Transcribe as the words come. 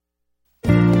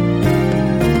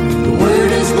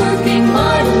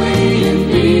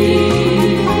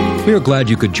We are glad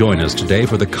you could join us today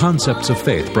for the Concepts of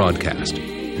Faith broadcast.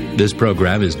 This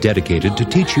program is dedicated to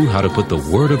teach you how to put the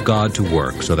Word of God to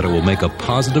work so that it will make a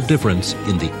positive difference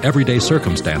in the everyday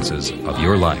circumstances of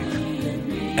your life.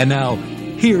 And now,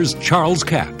 here's Charles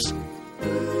Capps.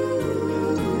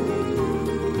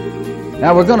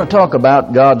 Now we're going to talk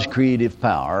about God's creative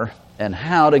power and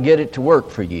how to get it to work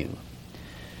for you.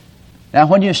 Now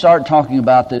when you start talking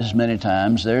about this many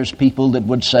times, there's people that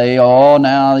would say, oh,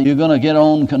 now you're going to get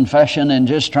on confession and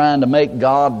just trying to make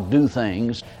God do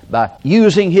things by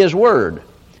using His Word.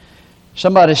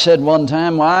 Somebody said one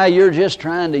time, why, you're just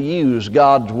trying to use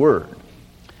God's Word.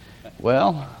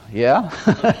 Well, yeah,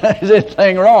 there's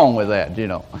anything wrong with that, you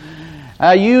know.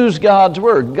 I use God's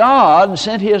Word. God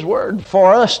sent His Word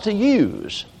for us to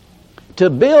use, to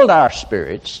build our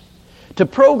spirits, to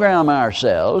program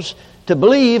ourselves, to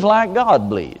believe like God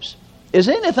believes. Is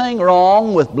anything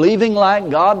wrong with believing like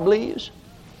God believes?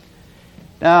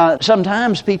 Now,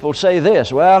 sometimes people say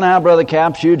this, well, now, Brother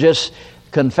Capps, you're just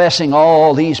confessing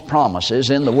all these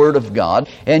promises in the Word of God,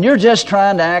 and you're just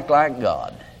trying to act like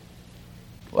God.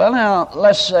 Well, now,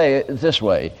 let's say it this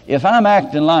way. If I'm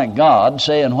acting like God,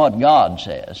 saying what God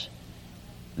says,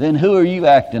 then who are you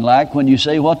acting like when you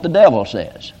say what the devil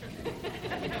says?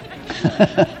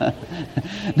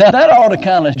 Now, that ought to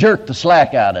kind of jerk the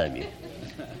slack out of you.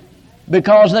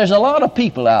 Because there's a lot of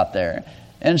people out there,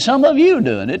 and some of you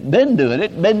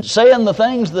been saying the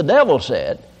things the devil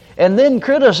said, and then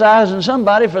criticizing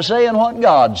somebody for saying what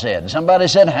God said. Somebody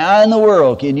said, how in the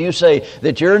world can you say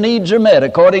that your needs are met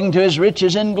according to His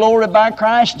riches in glory by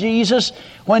Christ Jesus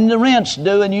when the rent's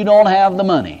due and you don't have the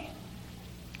money?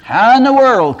 How in the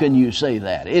world can you say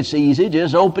that? It's easy.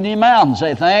 Just open your mouth and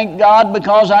say, thank God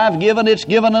because I've given, it's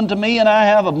given unto me, and I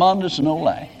have abundance and no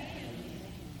lack.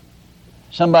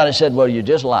 Somebody said, well, you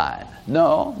just lied.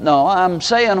 No, I'm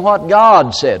saying what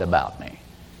God said about me.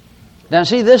 Now,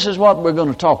 see, this is what we're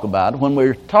going to talk about when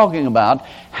we're talking about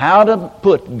how to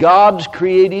put God's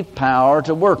creative power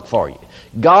to work for you.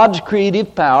 God's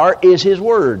creative power is His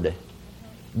Word.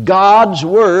 God's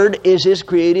Word is His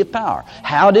creative power.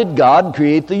 How did God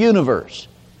create the universe?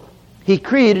 He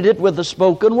created it with the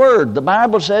spoken Word. The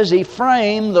Bible says He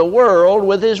framed the world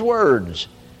with His words.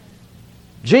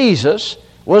 Jesus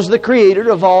was the creator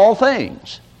of all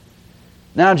things.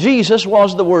 Now, Jesus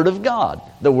was the Word of God,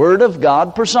 the Word of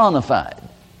God personified.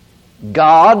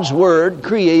 God's Word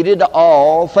created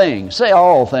all things. Say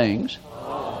all things.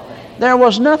 All things. There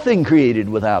was nothing created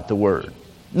without the Word.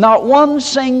 Not one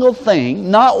single thing,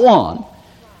 not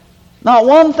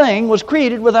one thing was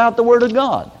created without the Word of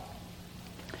God.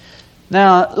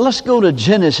 Now, let's go to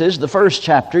Genesis, the first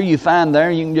chapter. You find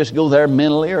there, you can just go there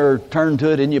mentally or turn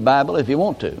to it in your Bible if you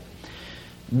want to.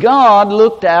 God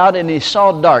looked out and He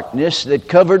saw darkness that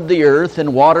covered the earth,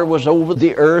 and water was over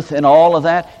the earth and all of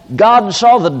that. God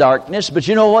saw the darkness, but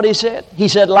you know what He said? He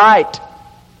said, light.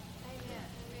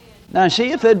 Now,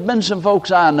 see, if there'd been some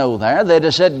folks I know there, they'd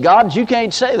have said, God, you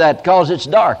can't say that because it's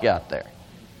dark out there.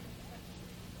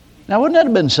 Now, wouldn't that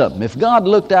have been something if God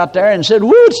looked out there and said,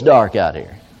 woo, it's dark out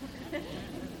here?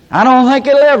 I don't think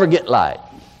it'll ever get light.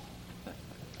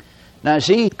 Now,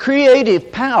 see,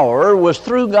 creative power was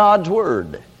through God's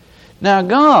Word. Now,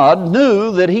 God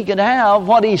knew that He could have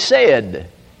what He said.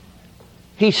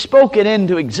 He spoke it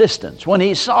into existence. When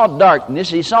He saw darkness,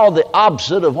 He saw the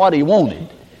opposite of what He wanted.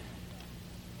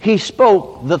 He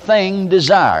spoke the thing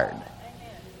desired.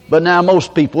 But now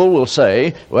most people will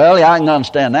say, well, yeah, I can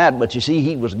understand that, but you see,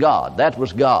 He was God. That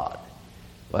was God.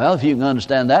 Well, if you can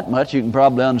understand that much, you can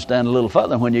probably understand a little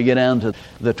further when you get down to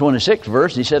the 26th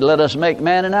verse. He said, let us make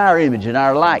man in our image, in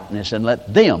our likeness, and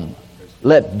let them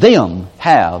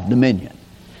have dominion.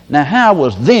 Now, how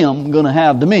was them going to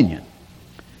have dominion?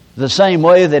 The same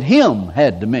way that Him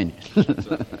had dominion.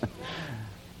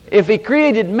 If He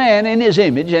created man in His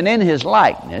image and in His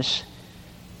likeness,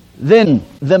 then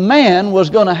the man was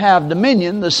going to have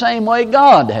dominion the same way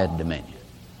God had dominion.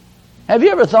 Have you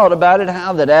ever thought about it,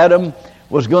 how that Adam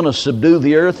was going to subdue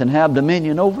the earth and have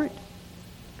dominion over it?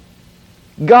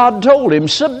 God told him,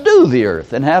 subdue the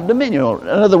earth and have dominion over it.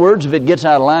 In other words, if it gets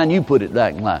out of line, you put it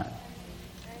back in line.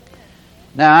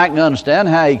 Now, I can understand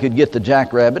how He could get the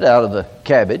jackrabbit out of the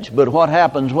cabbage, but what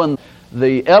happens when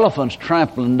the elephant's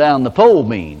trampling down the pole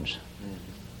beans?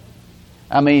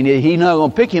 I mean, He's not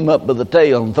going to pick him up by the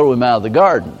tail and throw him out of the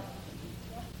garden.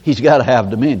 He's got to have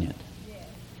dominion.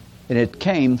 And it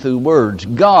came through words.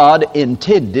 God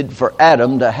intended for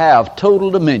Adam to have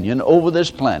total dominion over this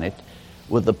planet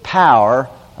with the power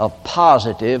of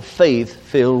positive,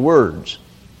 faith-filled words.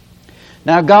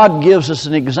 Now, God gives us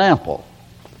an example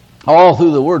all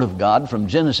through the Word of God, from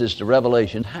Genesis to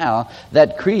Revelation, how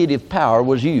that creative power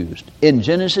was used. In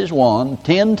Genesis 1,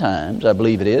 10 times, I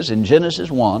believe it is, in Genesis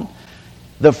 1,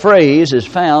 the phrase is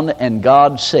found, "and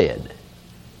God said."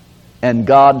 And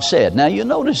God said. Now you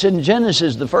notice in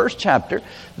Genesis, the first chapter,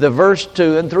 the verse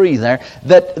 2 and 3 there,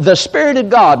 that the Spirit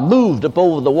of God moved up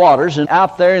over the waters, and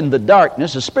out there in the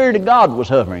darkness, the Spirit of God was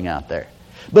hovering out there.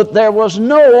 But there was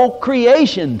no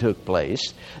creation took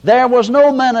place. There was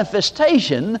no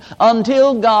manifestation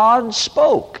until God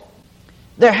spoke.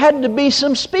 There had to be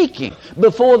some speaking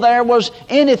before there was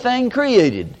anything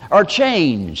created or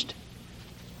changed.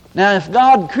 Now, if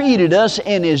God created us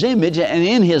in His image and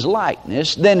in His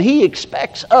likeness, then He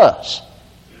expects us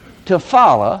to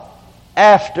follow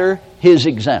after His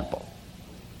example.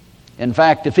 In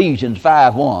fact, Ephesians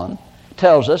 5:1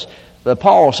 tells us that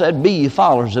Paul said, "Be ye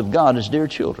followers of God as dear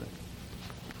children."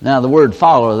 Now, the word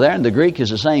follower there in the Greek is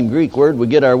the same Greek word we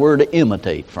get our word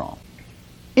imitate from.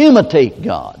 Imitate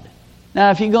God.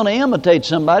 Now, if you're going to imitate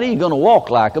somebody, you're going to walk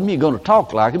like them, you're going to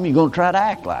talk like them, you're going to try to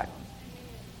act like them.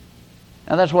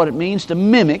 Now, that's what it means to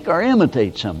mimic or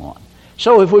imitate someone.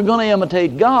 So if we're going to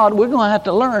imitate God, we're going to have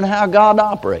to learn how God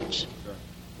operates.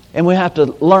 And we have to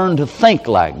learn to think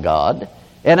like God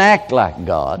and act like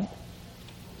God.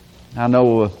 I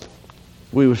know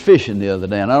we was fishing the other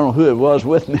day, and I don't know who it was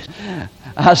with me.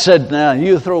 I said, "Now,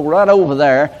 you throw right over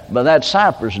there by that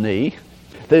cypress knee.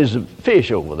 There's a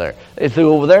fish over there." They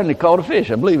threw over there and they caught a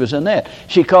fish. I believe it's in that.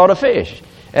 She caught a fish.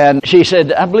 And she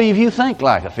said, "I believe you think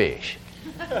like a fish."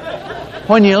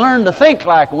 When you learn to think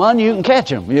like one, you can catch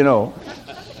them, you know.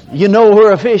 You know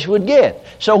where a fish would get.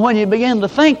 So when you begin to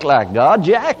think like God,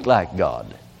 you act like God.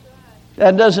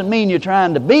 That doesn't mean you're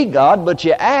trying to be God, but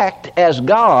you act as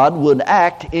God would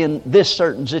act in this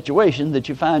certain situation that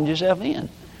you find yourself in.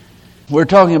 We're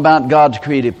talking about God's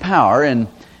creative power, and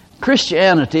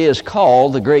Christianity is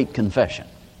called the Great Confession.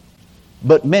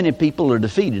 But many people are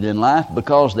defeated in life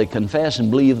because they confess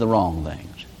and believe the wrong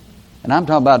things. And I'm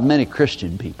talking about many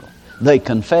Christian people. They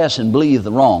confess and believe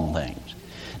the wrong things.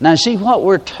 Now, see, what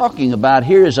we're talking about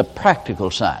here is a practical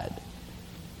side.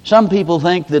 Some people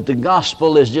think that the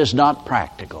gospel is just not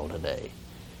practical today.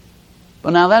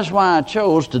 But now that's why I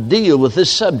chose to deal with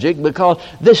this subject, because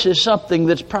this is something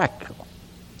that's practical.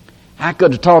 I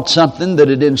could have taught something that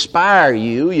would inspire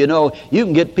you. You know, you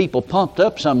can get people pumped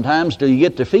up sometimes till you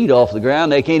get their feet off the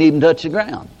ground. They can't even touch the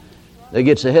ground. They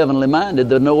get so heavenly minded,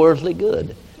 they're no earthly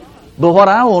good. But what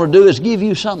I want to do is give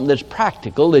you something that's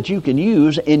practical that you can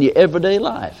use in your everyday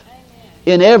life,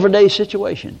 in everyday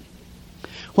situation.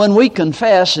 When we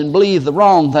confess and believe the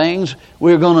wrong things,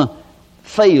 we're going to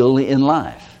fail in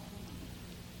life.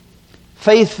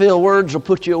 Faith-filled words will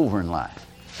put you over in life.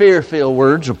 Fear-filled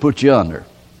words will put you under.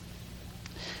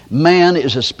 Man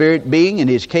is a spirit being, and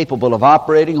he's capable of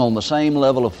operating on the same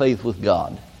level of faith with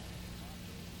God.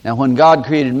 Now, when God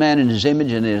created man in His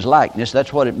image and in His likeness,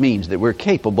 that's what it means, that we're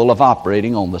capable of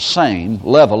operating on the same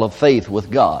level of faith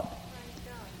with God.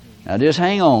 Now, just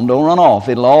hang on. Don't run off.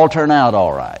 It'll all turn out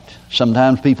all right.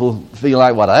 Sometimes people feel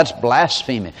like, well, that's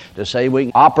blasphemy to say we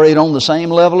can operate on the same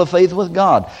level of faith with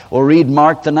God. Well, read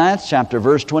Mark the 9th chapter,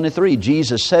 verse 23.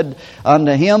 Jesus said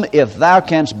unto him, "If thou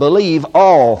canst believe,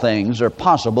 all things are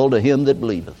possible to him that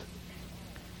believeth."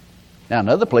 Now,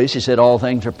 another place He said all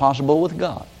things are possible with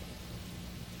God.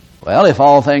 Well, if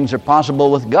all things are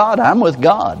possible with God, I'm with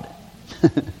God.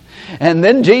 And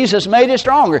then Jesus made it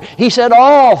stronger. He said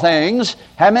all things,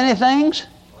 how many things?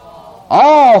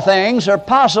 All things are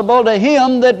possible to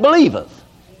him that believeth.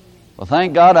 Well,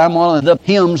 thank God I'm one of the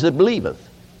hymns that believeth.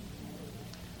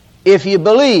 If you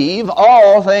believe,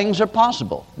 all things are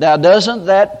possible. Now, doesn't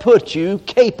that put you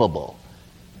capable?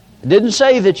 It didn't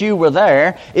say that you were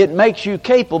there. It makes you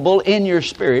capable in your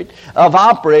spirit of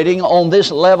operating on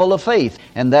this level of faith.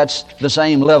 And that's the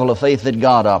same level of faith that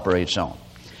God operates on.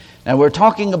 Now, we're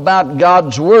talking about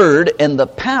God's Word and the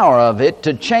power of it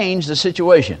to change the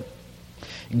situation.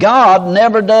 God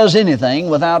never does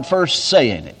anything without first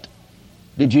saying it.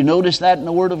 Did you notice that in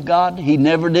the Word of God? He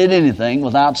never did anything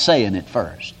without saying it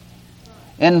first.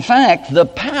 In fact, the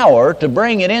power to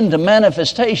bring it into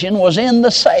manifestation was in the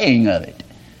saying of it.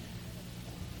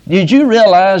 Did you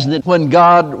realize that when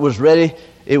God was ready,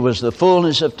 it was the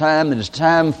fullness of time, and it's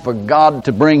time for God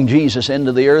to bring Jesus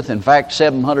into the earth? In fact,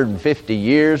 750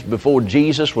 years before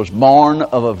Jesus was born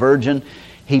of a virgin,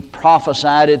 He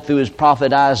prophesied it through His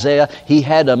prophet Isaiah. He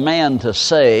had a man to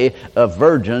say, "A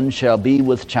virgin shall be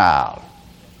with child."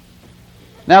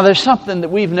 Now, there's something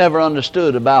that we've never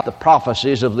understood about the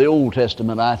prophecies of the Old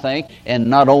Testament, I think, and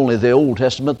not only the Old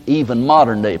Testament, even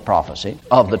modern day prophecy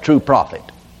of the true prophet.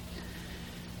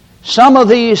 Some of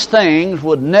these things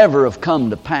would never have come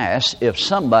to pass if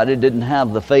somebody didn't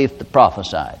have the faith to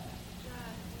prophesy.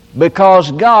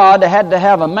 Because God had to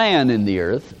have a man in the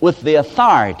earth with the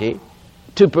authority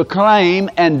to proclaim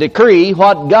and decree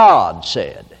what God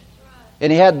said.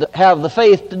 And he had to have the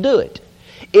faith to do it.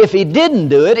 If he didn't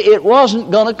do it, it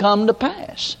wasn't going to come to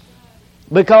pass.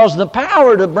 Because the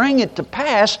power to bring it to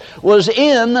pass was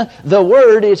in the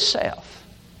Word itself.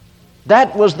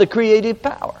 That was the creative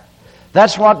power.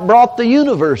 That's what brought the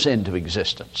universe into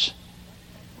existence.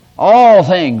 All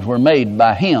things were made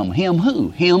by Him. Him who?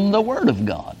 Him, the Word of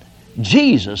God.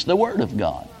 Jesus, the Word of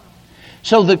God.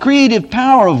 So the creative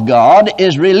power of God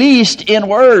is released in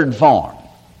word form.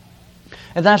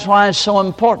 And that's why it's so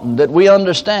important that we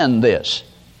understand this.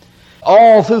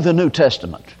 All through the New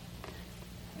Testament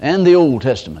and the Old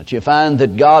Testament, you find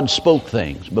that God spoke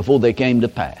things before they came to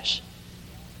pass.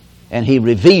 And He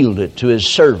revealed it to His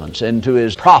servants and to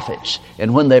His prophets.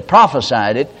 And when they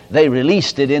prophesied it, they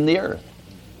released it in the earth.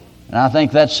 And I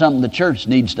think that's something the church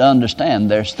needs to understand.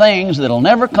 There's things that'll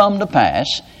never come to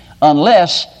pass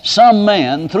unless some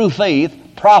man, through faith,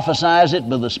 prophesies it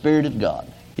by the Spirit of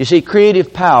God. You see,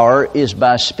 creative power is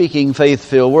by speaking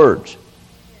faith-filled words.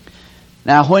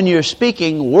 Now, when you're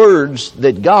speaking words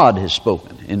that God has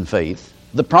spoken in faith,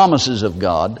 the promises of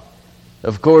God,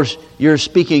 of course, you're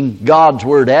speaking God's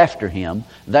word after Him.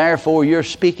 Therefore, you're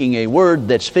speaking a word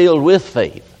that's filled with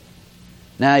faith.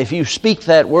 Now, if you speak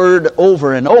that word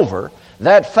over and over,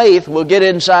 that faith will get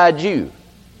inside you.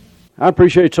 I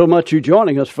appreciate so much you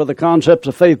joining us for the Concepts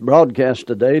of Faith broadcast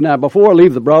today. Now, before I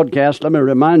leave the broadcast, let me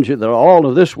remind you that all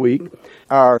of this week,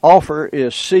 our offer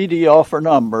is CD offer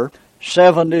number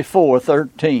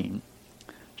 7413.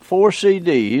 4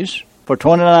 CDs for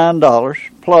 $29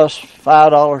 plus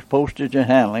 $5 postage and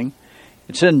handling.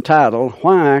 It's entitled,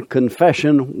 Why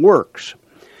Confession Works.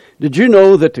 Did you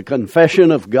know that the confession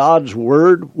of God's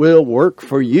Word will work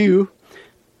for you?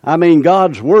 I mean,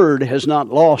 God's Word has not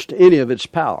lost any of its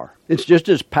power. It's just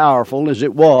as powerful as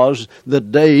it was the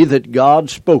day that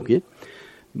God spoke it.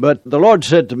 But the Lord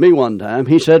said to me one time,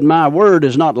 He said, my Word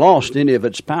has not lost any of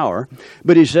its power,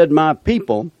 but He said, my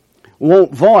people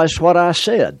won't voice what I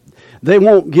said. They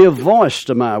won't give voice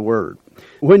to my Word.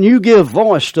 When you give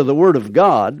voice to the Word of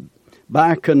God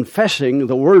by confessing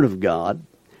the Word of God,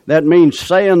 that means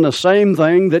saying the same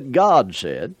thing that God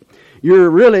said. You're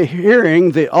really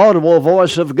hearing the audible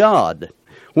voice of God.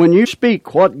 When you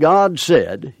speak what God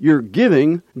said, you're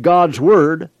giving God's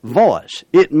Word voice.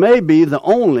 It may be the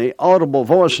only audible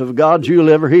voice of God you'll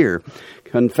ever hear.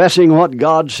 Confessing what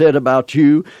God said about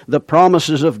you, the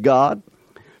promises of God.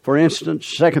 For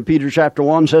instance, 2 Peter chapter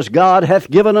 1 says, God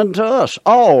hath given unto us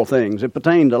all things that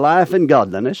pertain to life and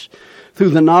godliness,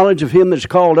 through the knowledge of Him that's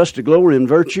called us to glory and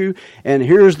virtue. And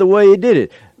here's the way He did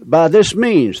it. By this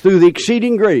means, through the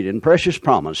exceeding great and precious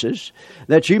promises,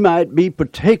 that you might be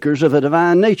partakers of the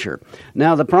divine nature.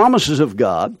 Now, the promises of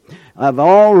God have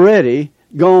already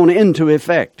gone into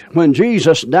effect. When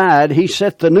Jesus died, He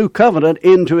set the new covenant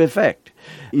into effect.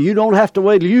 You don't have to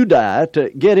wait till you die to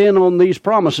get in on these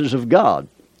promises of God.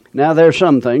 Now, there are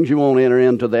some things you won't enter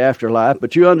into the afterlife,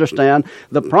 but you understand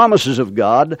the promises of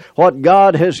God, what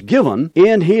God has given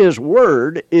in His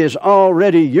Word is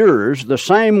already yours, the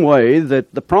same way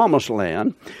that the promised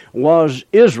land was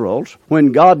Israel's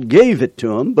when God gave it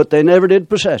to them, but they never did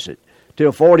possess it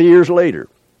till 40 years later.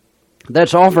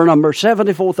 That's offer number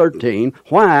 7413,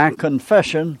 Why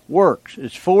Confession Works.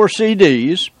 It's 4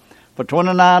 CDs for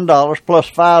 $29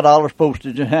 plus $5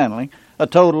 postage and handling. A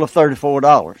total of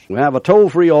 $34. We have a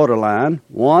toll-free order line,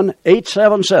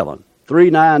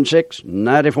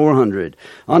 1-877-396-9400.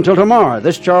 Until tomorrow,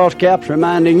 this Charles Capps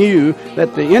reminding you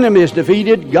that the enemy is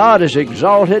defeated, God is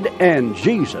exalted, and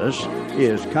Jesus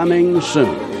is coming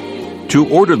soon. To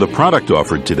order the product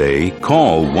offered today,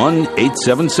 call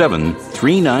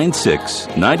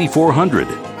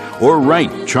 1-877-396-9400 or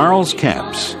write Charles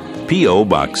Capps, P.O.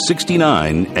 Box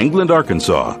 69, England,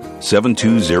 Arkansas,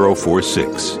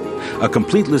 72046. A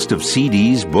complete list of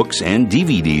CDs, books, and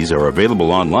DVDs are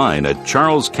available online at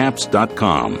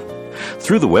charlescapps.com.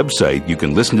 Through the website, you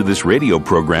can listen to this radio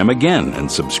program again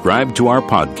and subscribe to our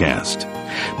podcast.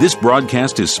 This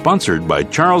broadcast is sponsored by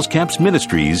Charles Capps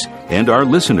Ministries and our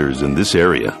listeners in this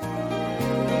area.